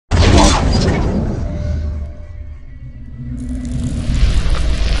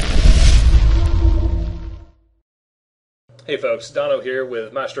Hey folks, Dono here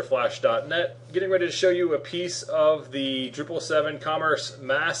with MasterFlash.net, getting ready to show you a piece of the Drupal 7 Commerce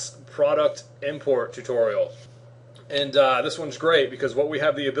Mass Product Import tutorial. And this one's great because what we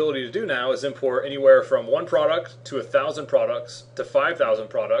have the ability to do now is import anywhere from 1 product to 1,000 products to 5,000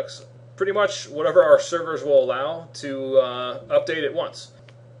 products, pretty much whatever our servers will allow to update at once.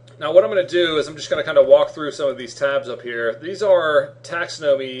 Now what I'm going to do is I'm just going to kind of walk through some of these tabs up here. These are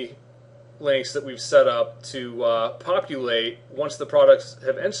taxonomy links that we've set up to populate once the products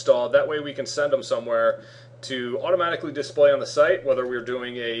have installed. That way we can send them somewhere to automatically display on the site, whether we're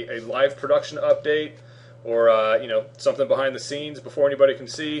doing a live production update or something behind the scenes before anybody can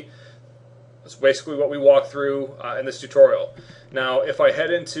see. That's basically what we walk through in this tutorial. Now if I head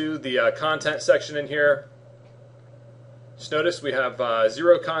into the content section in here, just notice we have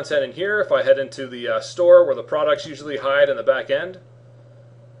 0 content in here. If I head into the store where the products usually hide in the back end,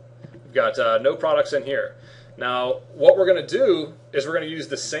 we've got no products in here. Now what we're going to do is we're going to use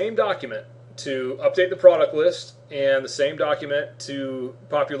the same document to update the product list and the same document to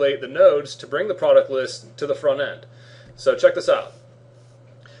populate the nodes to bring the product list to the front end. So check this out.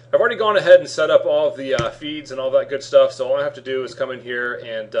 I've already gone ahead and set up all of the feeds and all that good stuff, so all I have to do is come in here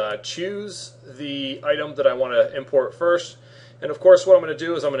and choose the item that I want to import first. And of course what I'm going to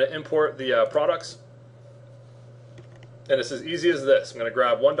do is I'm going to import the products. And it's as easy as this. I'm going to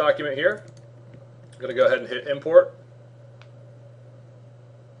grab one document here. I'm going to go ahead and hit import.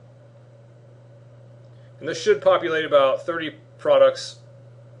 And this should populate about 30 products.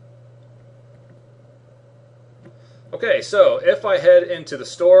 Okay, so if I head into the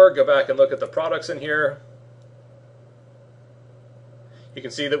store, go back and look at the products in here, you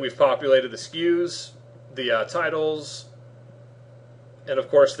can see that we've populated the SKUs, the titles, and of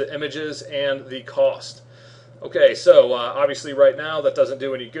course the images and the cost. Okay, so obviously right now that doesn't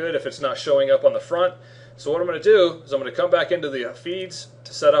do any good if it's not showing up on the front. So what I'm going to do is I'm going to come back into the feeds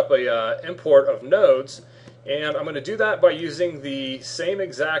to set up a import of nodes, and I'm going to do that by using the same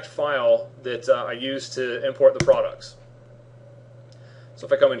exact file that I used to import the products. So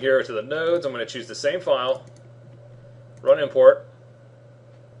if I come in here to the nodes, I'm going to choose the same file, run import.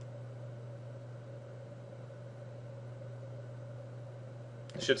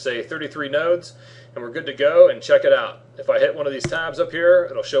 It should say 33 nodes, and we're good to go, and check it out. If I hit one of these tabs up here,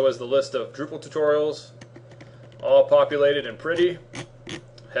 it'll show us the list of Drupal tutorials, all populated and pretty.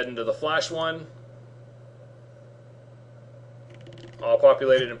 Head into the Flash one, all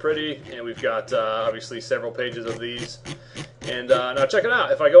populated and pretty, and we've got obviously several pages of these. And now check it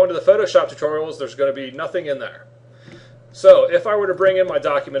out. If I go into the Photoshop tutorials, there's going to be nothing in there. So if I were to bring in my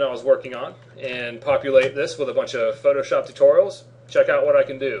document I was working on and populate this with a bunch of Photoshop tutorials, check out what I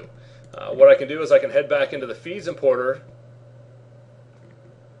can do. What I can do is I can head back into the feeds importer,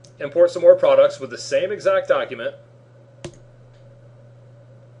 import some more products with the same exact document.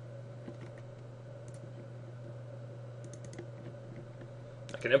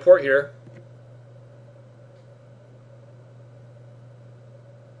 I can import here.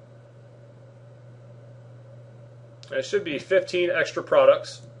 And it should be 15 extra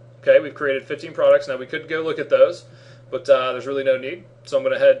products. Okay, we've created 15 products. Now we could go look at those, but there's really no need. So I'm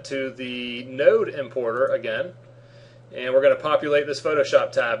going to head to the node importer again, and we're going to populate this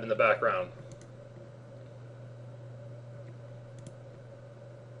Photoshop tab in the background.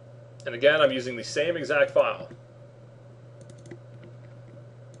 And again, I'm using the same exact file.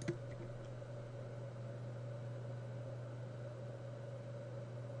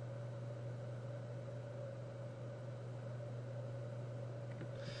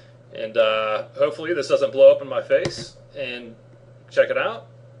 And hopefully this doesn't blow up in my face. And check it out.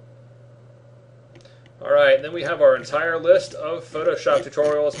 Alright, and then we have our entire list of Photoshop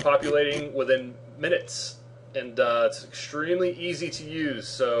tutorials populating within minutes. And it's extremely easy to use.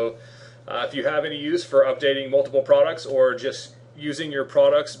 So if you have any use for updating multiple products or just using your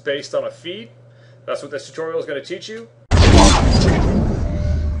products based on a feed, that's what this tutorial is going to teach you.